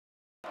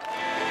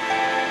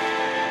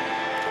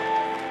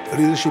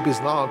Leadership is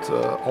not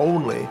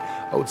only,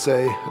 I would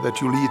say,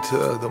 that you lead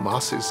the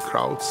masses,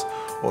 crowds,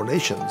 or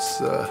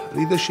nations.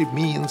 Leadership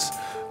means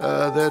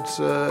that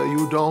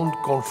you don't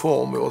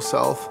conform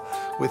yourself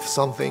with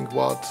something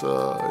what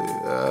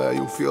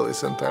you feel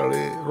is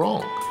entirely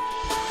wrong.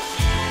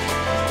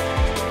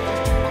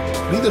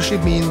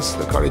 Leadership means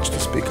the courage to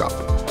speak up.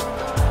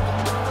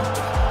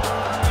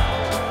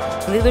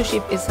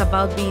 Leadership is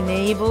about being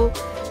able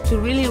to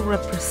really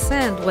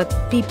represent what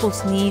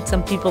people's needs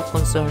and people's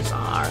concerns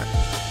are.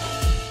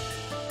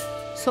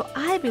 So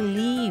I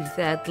believe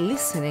that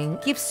listening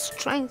gives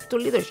strength to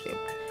leadership.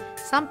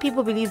 Some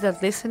people believe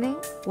that listening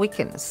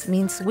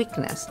means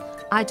weakness.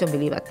 I don't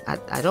believe it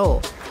at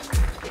all.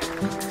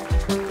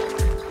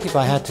 If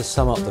I had to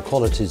sum up the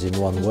qualities in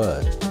one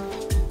word,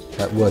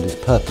 that word is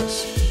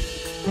purpose.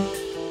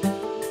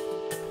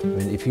 I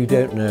mean, if you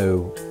don't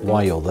know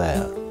why you're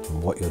there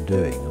and what you're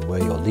doing and where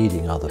you're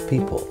leading other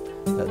people,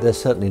 they're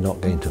certainly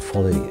not going to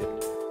follow you.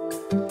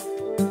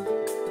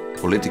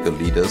 Political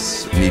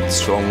leaders need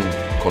strong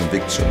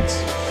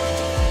convictions.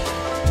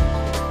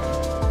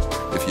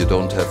 If you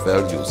don't have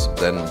values,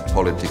 then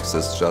politics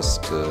is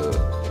just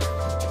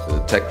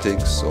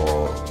tactics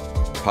or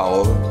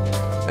power.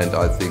 And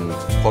I think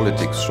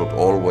politics should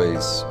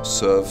always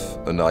serve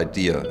an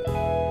idea.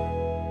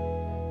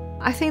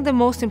 I think the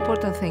most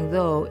important thing,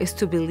 though, is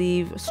to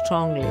believe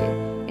strongly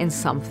in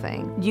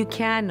something. You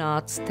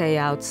cannot stay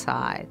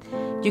outside.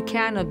 You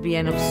cannot be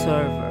an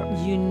observer.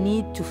 You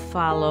need to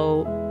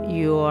follow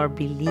your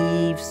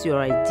beliefs, your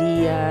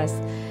ideas,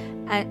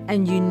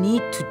 and you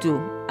need to do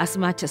as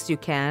much as you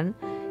can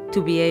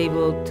to be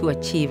able to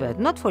achieve it.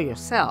 Not for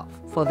yourself,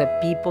 for the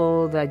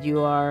people that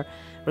you are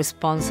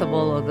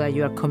responsible or that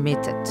you are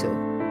committed to.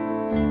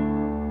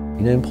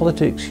 You know, in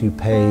politics you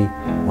pay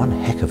one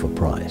heck of a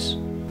price,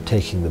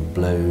 taking the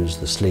blows,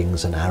 the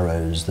slings and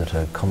arrows that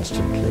are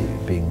constantly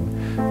being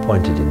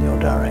pointed in your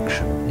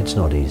direction. It's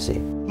not easy.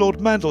 Lord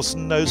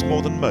Mandelson knows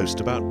more than most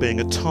about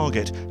being a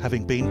target,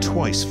 having been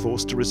twice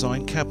forced to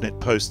resign cabinet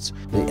posts.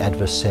 The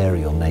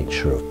adversarial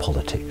nature of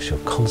politics, you're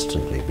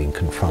constantly being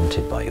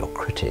confronted by your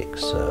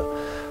critics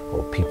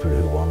or people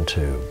who want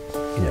to,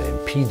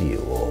 impede you,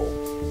 or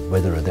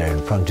whether they're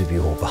in front of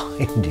you or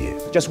behind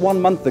you. Just 1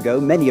 month ago,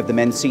 many of the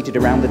men seated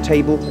around the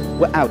table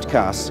were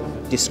outcasts,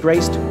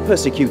 disgraced,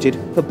 persecuted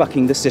for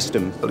bucking the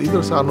system.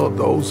 Leaders are not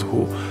those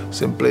who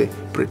simply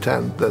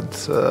pretend that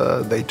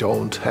they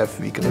don't have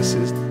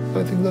weaknesses.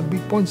 I think that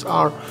big points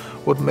are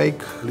what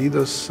make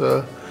leaders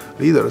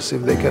leaders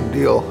if they can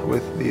deal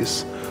with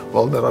these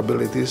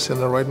vulnerabilities in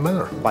the right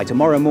manner. By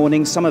tomorrow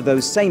morning, some of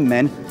those same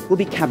men will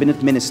be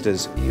cabinet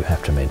ministers. You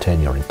have to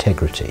maintain your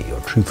integrity,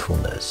 your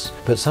truthfulness,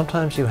 but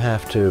sometimes you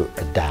have to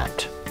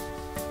adapt,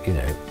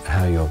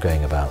 how you're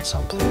going about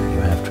something. You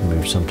have to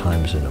move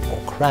sometimes in a more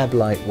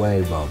crab-like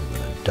way rather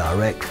than a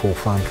direct,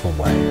 full-frontal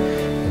way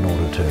in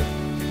order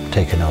to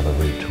take another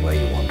route to where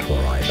you want to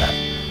arrive at.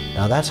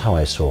 Now that's how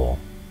I saw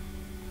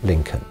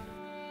Lincoln.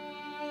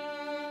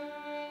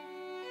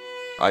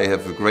 I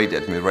have a great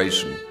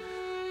admiration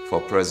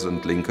for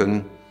President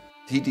Lincoln.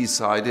 He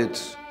decided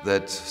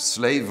that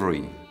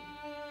slavery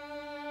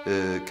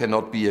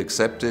cannot be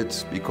accepted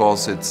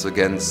because it's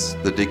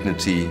against the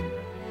dignity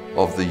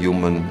of the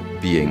human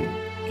being.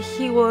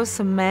 He was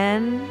a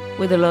man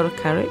with a lot of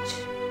courage.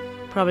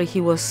 Probably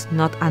he was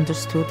not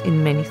understood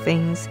in many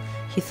things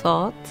he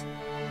thought,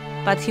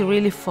 but he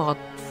really fought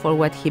for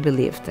what he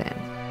believed in.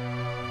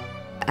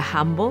 A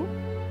humble,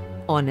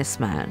 honest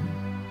man,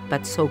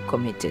 but so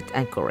committed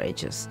and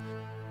courageous.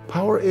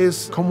 Power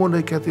is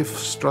communicative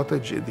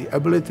strategy, the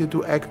ability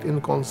to act in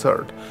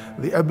concert,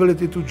 the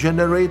ability to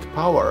generate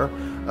power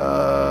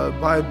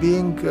by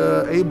being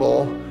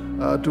able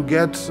to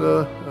get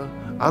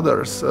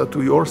others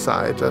to your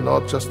side and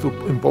not just to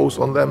impose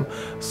on them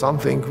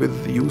something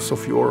with the use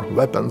of your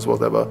weapons,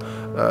 whatever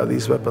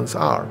these weapons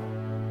are.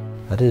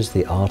 That is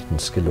the art and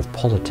skill of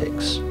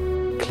politics.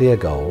 Clear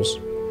goals,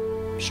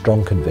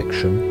 strong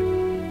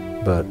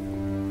conviction, but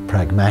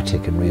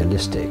pragmatic and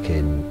realistic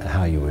in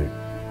how you would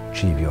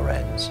achieve your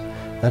ends.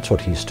 That's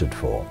what he stood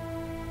for.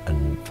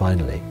 And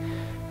finally,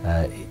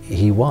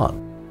 he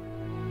won.